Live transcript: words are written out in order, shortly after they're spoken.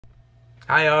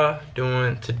How y'all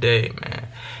doing today, man?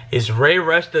 It's Ray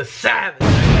Rush the Savage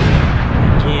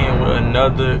again with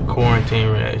another quarantine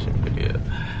reaction video.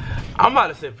 I'm about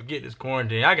to say forget this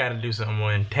quarantine. I gotta do something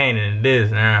more entertaining than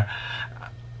this now.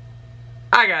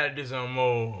 I gotta do something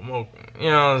more, you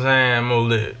know what I'm saying, more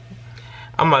lit.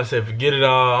 I'm about to say forget it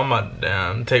all. I'm about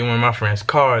to take one of my friend's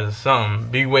cars or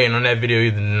something. Be waiting on that video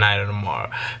either tonight or tomorrow,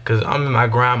 cause I'm in my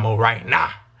grind mode right now.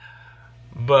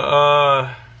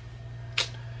 But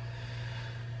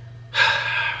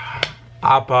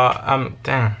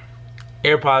damn.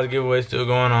 AirPods giveaway still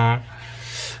going on.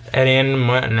 At the end of the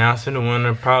month, announcing the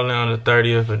winner probably on the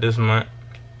 30th of this month.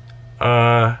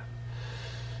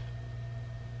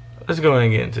 Let's go ahead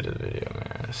and get into this video,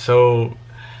 man. So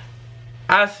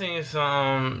I seen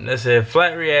some that said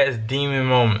Flightreacts demon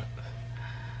moments.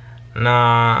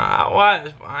 Nah, I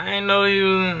watched. I ain't know he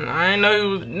was them. I ain't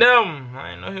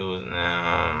know he was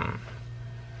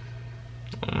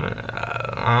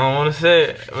I don't want to say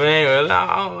it, but anyway,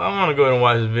 I want to go ahead and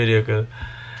watch this video because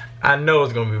I know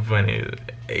it's gonna be funny.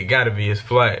 It gotta be his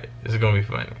flight. It's gonna be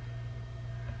funny.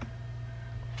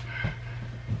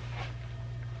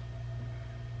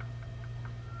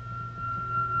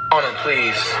 On him,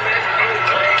 please.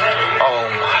 Oh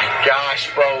my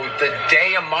gosh, bro. The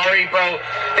day Amari, bro.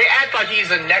 They act like he's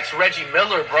the next Reggie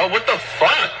Miller, bro. What the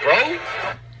fuck, bro?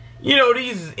 You know,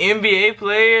 these NBA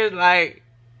players, like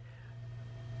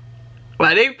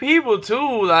they people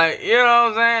too, like, you know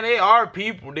what I'm saying? They are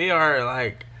people. They are,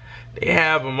 like, they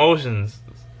have emotions.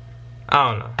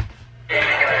 I don't know.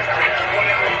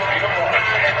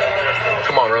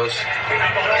 Come on, Rose.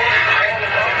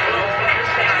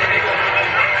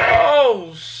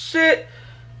 Oh, shit.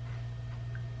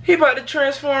 He about to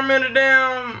transform into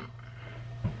damn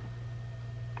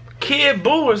Kid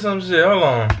Boo or some shit. Hold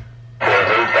on.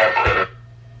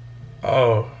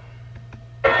 Oh.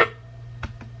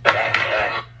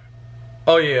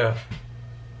 Oh yeah.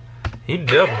 He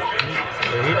double.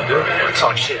 He double.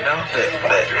 Talk shit now.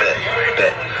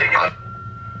 Bet.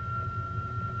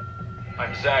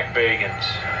 I'm Zach Bagans.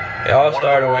 It all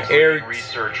started when Eric.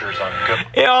 Researchers on.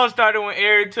 It all started when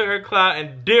Eric took her clout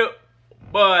and dipped.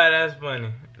 Boy, that's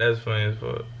funny. That's funny as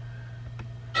fuck.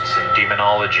 It's in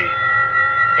demonology,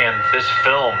 and this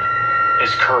film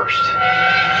is cursed.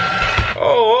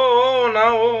 Oh,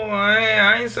 no,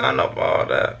 I ain't signed up for all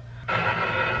that.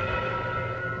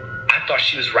 I thought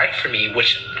she was right for me,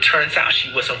 which turns out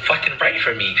she wasn't fucking right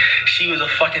for me. She was a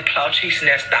fucking cloud chasing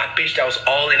ass thought bitch that was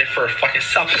all in it for her fucking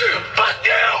self. Fuck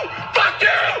you! Fuck you!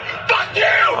 Fuck you!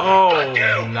 Oh, fuck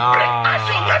you! nah. I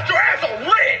should left your ass on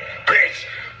red, bitch!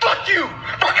 Fuck you!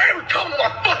 For every come in my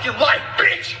fucking life,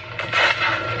 bitch!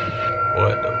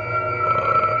 What the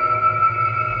fuck?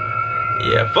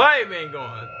 Yeah, Flight been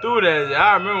going through that.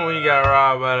 I remember when he got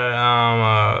robbed by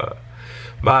the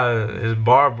by his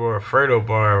barber or Fredo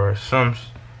bar or something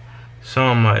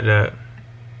like that.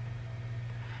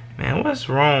 Man, what's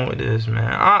wrong with this,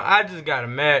 man? I just got a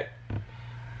Mac.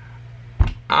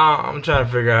 I'm trying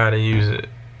to figure out how to use it,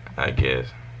 I guess.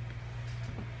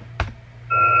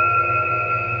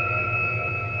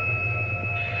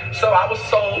 So I was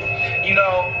sold, you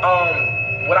know,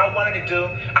 what I wanted to do,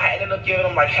 I ended up giving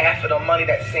them like half of the money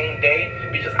that same day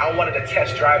because I wanted to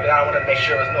test drive it. I wanted to make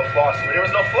sure there was no flaws with it. There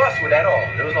was no flaws with it at all.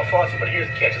 There was no flaws with it. But here's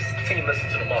the catch. Just continue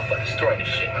listening to the motherfucking story and this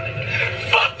shit, my nigga.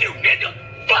 Fuck you, nigga.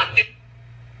 Fuck you.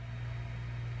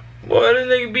 Boy, this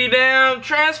nigga be damn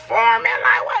transforming.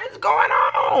 Like, what is going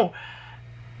on?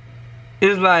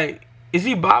 It's like, is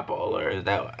he bipolar? Is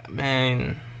that,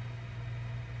 man?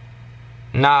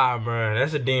 Nah, bro.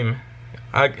 That's a demon.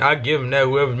 I give him that.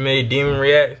 Whoever made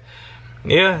Demonreacts,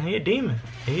 yeah, he a demon.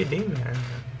 He a demon.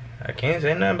 I can't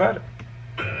say nothing about it.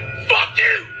 Fuck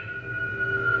you!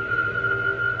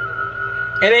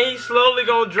 And then he slowly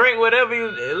gonna drink whatever he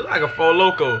was. It look like a Four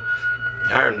Loko.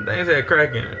 I heard things had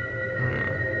crack in it.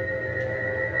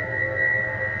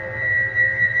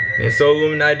 And so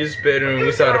Illuminati disappeared when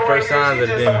we saw the first signs of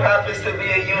the demon. She just happens to be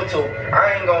a YouTuber.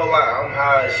 I ain't gonna lie, I'm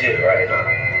high as shit right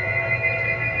now.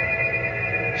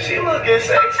 She looking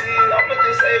sexy. I'ma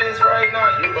just say this right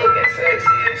now. You looking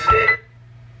sexy as shit.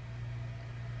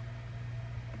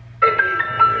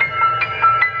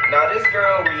 Now this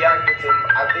girl reacted to,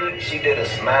 I think she did a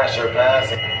smash or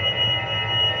pass.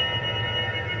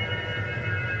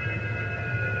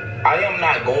 I am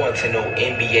not going to no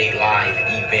NBA live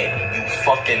event, you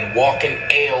fucking walking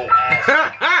L ass.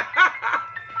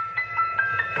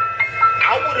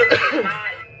 I would have been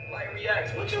like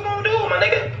reacts. What you gonna do, my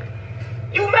nigga?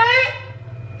 You mad?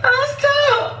 That's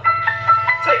tough.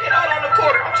 Take it out on the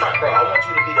court. I'm trying, bro. I want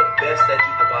you to be the best that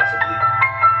you could possibly be.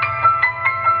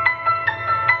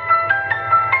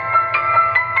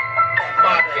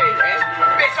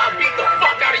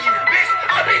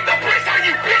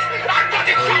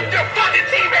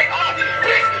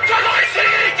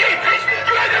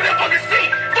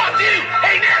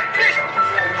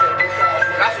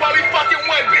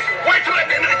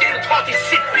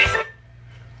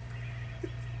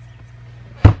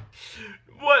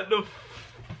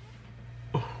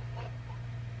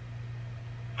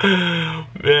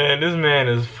 Man, this man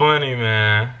is funny,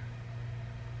 man.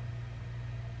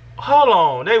 Hold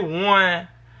on, they won.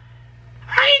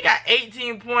 How you got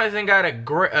 18 points and got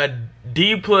a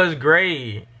D plus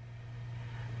grade?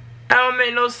 That don't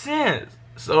make no sense.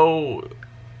 So,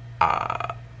 hold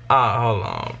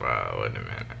on, bro. Wait a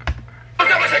minute.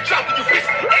 That was a jump. You missed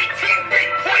 18 big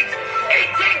points.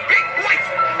 18 big points.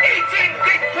 18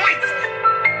 big points.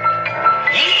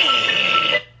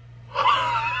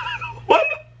 What?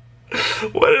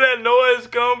 Where did that noise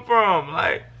come from?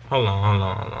 Like, hold on.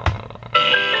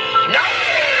 No!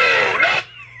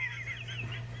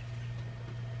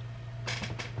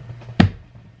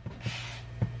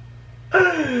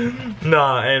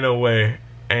 Nah, ain't no way.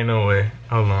 Ain't no way.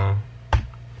 Hold on.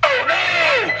 Oh no!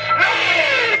 No!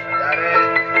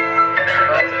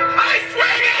 I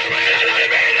swear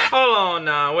no! Hold on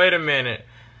now. Wait a minute.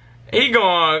 He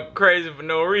going crazy for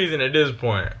no reason at this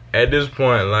point. At this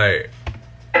point, like.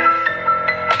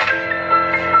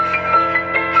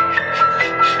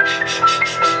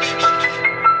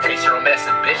 Face your own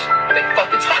medicine, bitch. What they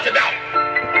fucking talking about?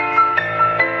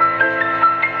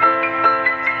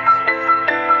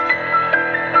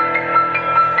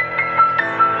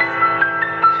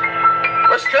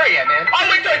 Where's Curry at, man? Oh,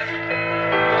 wait there!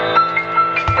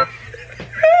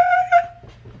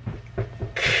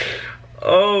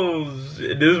 Oh,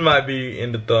 shit. This might be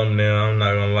in the thumbnail. I'm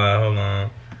not gonna lie. Hold on.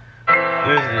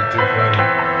 This is too funny.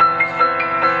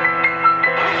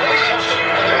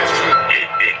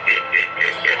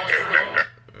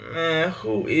 Man,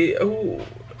 who's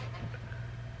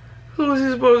he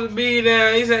supposed to be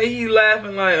now? He said he's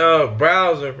laughing like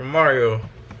Browser from Mario.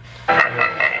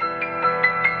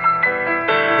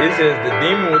 It says the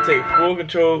demon will take full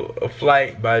control of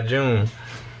Flight by June.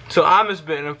 So I'm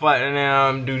expecting Flight to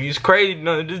now do these crazy.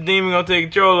 This demon gonna take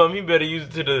control of him. He better use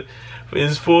it to for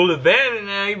his full advantage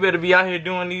now. He better be out here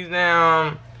doing these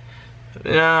now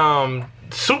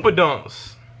super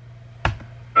dunks.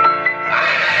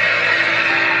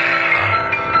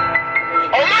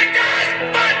 Oh my God!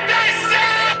 Fuck that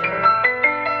shit!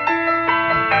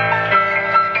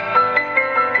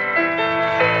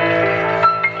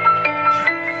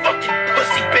 Fucking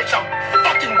pussy bitch! I'm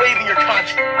fucking waving your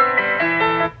contract.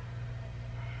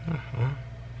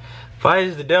 Flight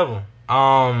is the devil.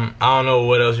 I don't know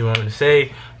what else you want me to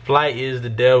say. Flight is the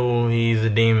devil. He's a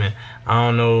demon. I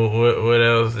don't know what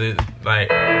else is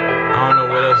like. I don't know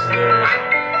what else is there.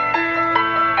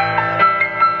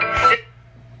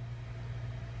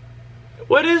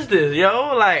 What is this,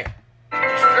 yo? Like.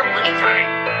 Scribbling time.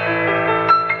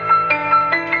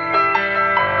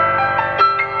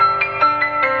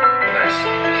 Nice.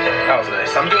 That was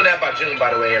nice. I'm doing that by June,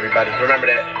 by the way, everybody. Remember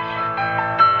that.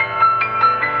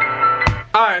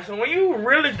 Alright, so when you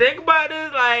really think about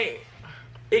this, like,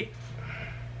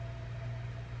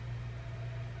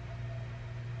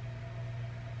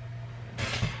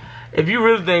 if you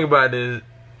really think about this,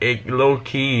 it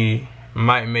low-key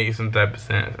might make some type of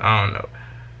sense. I don't know.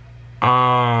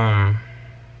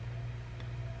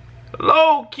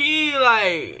 Low-key,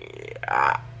 like,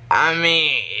 I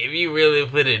mean, if you really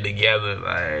put it together,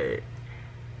 like,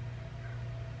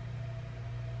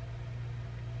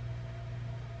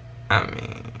 I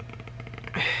mean,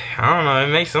 I don't know. It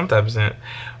makes some type of sense,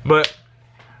 but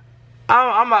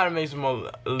I'm about to make some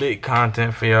more lit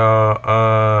content for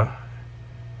y'all.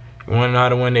 You want to know how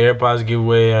to win the AirPods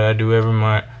giveaway? I do every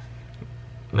month.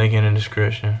 Link in the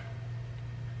description.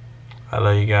 I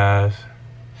love you guys.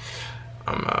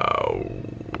 I'm out.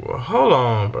 Hold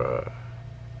on, bro.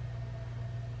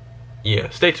 Yeah,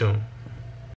 stay tuned.